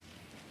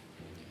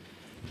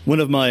One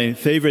of my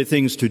favorite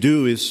things to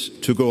do is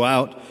to go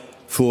out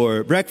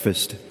for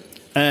breakfast.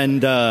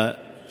 And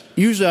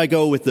usually I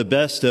go with the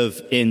best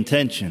of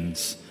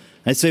intentions.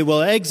 I say,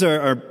 well, eggs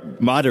are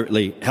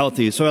moderately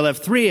healthy, so I'll have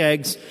 3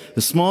 eggs,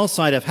 a small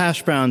side of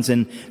hash browns,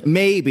 and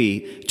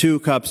maybe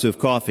 2 cups of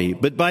coffee.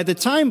 But by the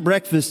time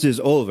breakfast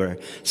is over,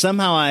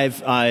 somehow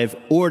I've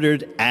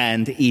ordered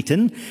and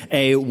eaten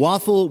a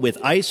waffle with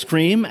ice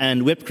cream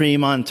and whipped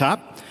cream on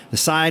top, a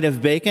side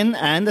of bacon,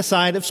 and a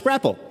side of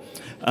scrapple,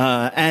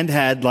 and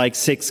had like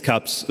 6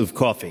 cups of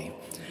coffee.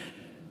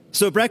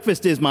 So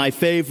breakfast is my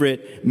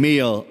favorite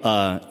meal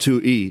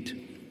to eat.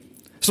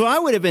 So I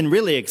would have been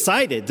really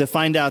excited to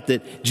find out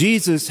that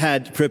Jesus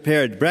had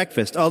prepared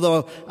breakfast,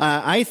 although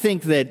I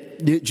think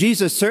that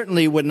Jesus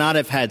certainly would not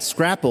have had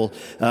scrapple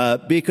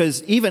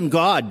because even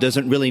God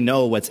doesn't really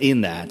know what's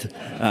in that.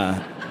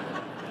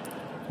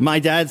 My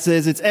dad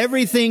says it's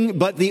everything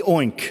but the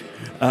oink.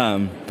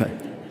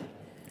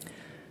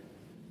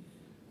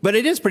 But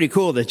it is pretty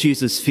cool that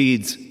Jesus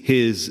feeds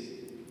his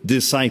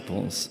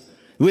disciples.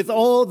 With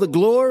all the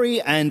glory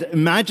and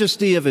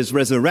majesty of his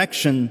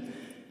resurrection,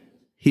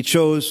 he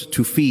chose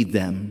to feed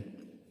them.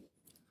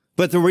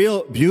 But the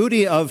real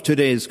beauty of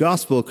today's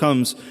gospel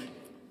comes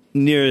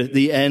near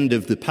the end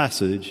of the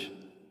passage,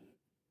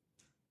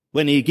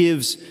 when he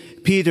gives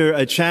Peter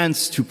a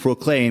chance to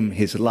proclaim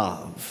his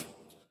love.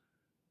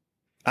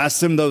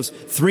 Asks him those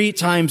 3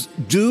 times,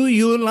 "Do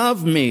you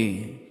love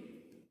me?"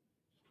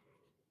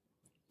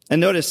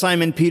 And notice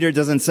Simon Peter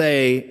doesn't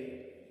say,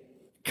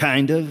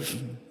 "kind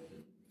of."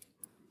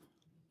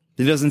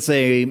 He doesn't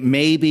say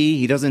maybe.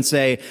 He doesn't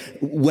say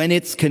when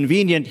it's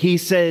convenient. He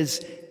says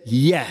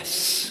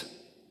yes.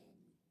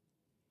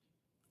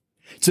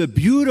 It's a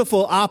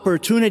beautiful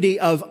opportunity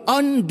of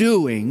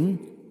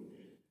undoing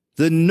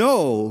the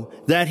no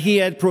that he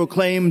had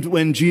proclaimed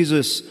when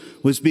Jesus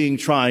was being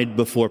tried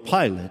before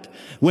Pilate.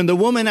 When the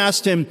woman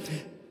asked him,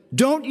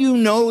 "Don't you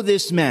know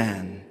this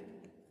man?"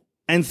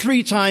 And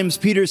 3 times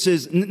Peter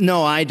says,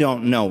 "No, I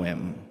don't know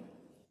him."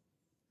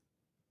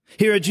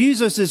 Here,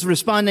 Jesus is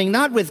responding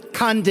not with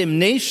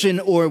condemnation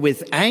or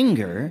with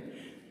anger.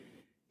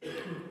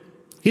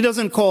 He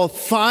doesn't call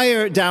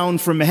fire down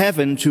from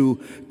heaven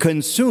to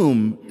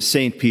consume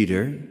St.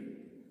 Peter.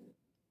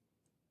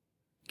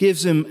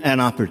 Gives him an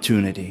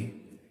opportunity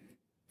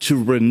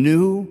to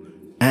renew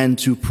and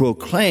to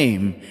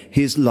proclaim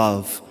his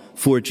love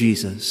for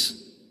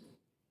Jesus.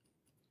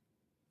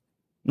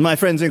 My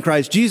friends in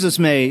Christ, Jesus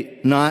may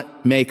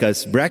not make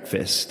us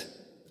breakfast.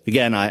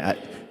 Again,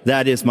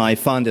 that is my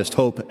fondest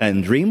hope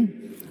and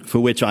dream,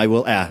 for which I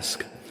will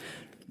ask.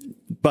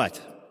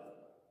 But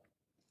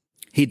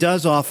he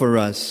does offer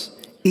us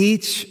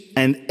each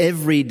and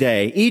every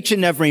day, each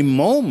and every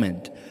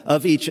moment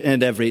of each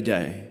and every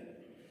day.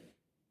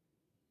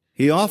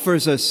 He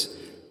offers us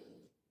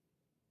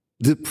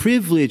the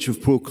privilege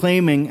of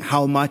proclaiming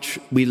how much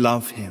we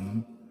love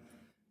him,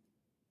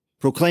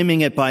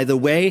 proclaiming it by the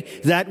way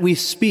that we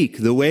speak,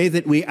 the way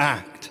that we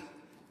act,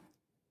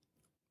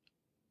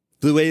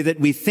 the way that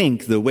we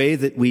think, the way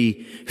that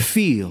we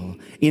feel,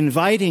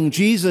 inviting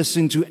Jesus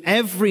into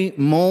every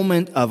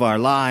moment of our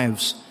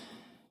lives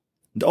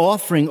and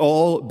offering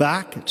all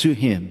back to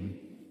him.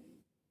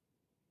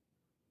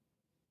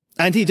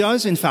 And he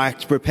does, in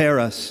fact, prepare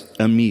us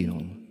a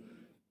meal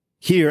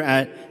here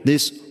at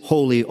this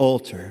holy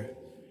altar.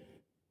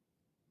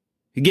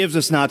 He gives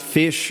us not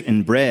fish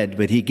and bread,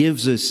 but he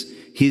gives us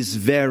his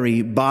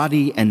very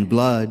body and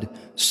blood,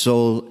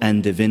 soul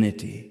and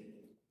divinity,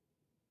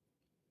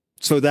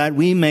 so that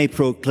we may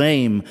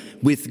proclaim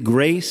with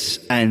grace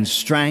and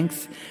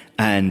strength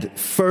and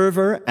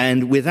fervor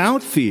and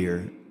without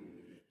fear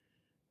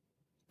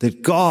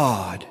that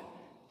God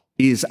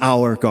is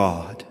our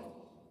God,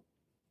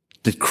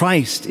 that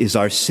Christ is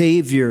our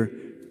Savior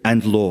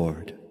and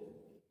Lord.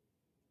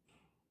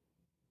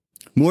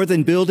 More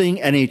than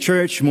building any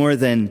church, more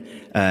than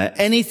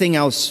anything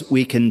else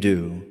we can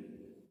do,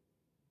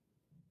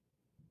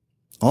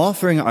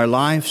 offering our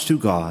lives to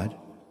God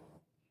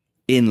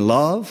in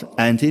love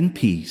and in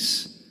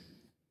peace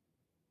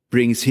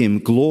brings him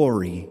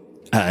glory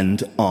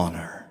and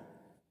honor.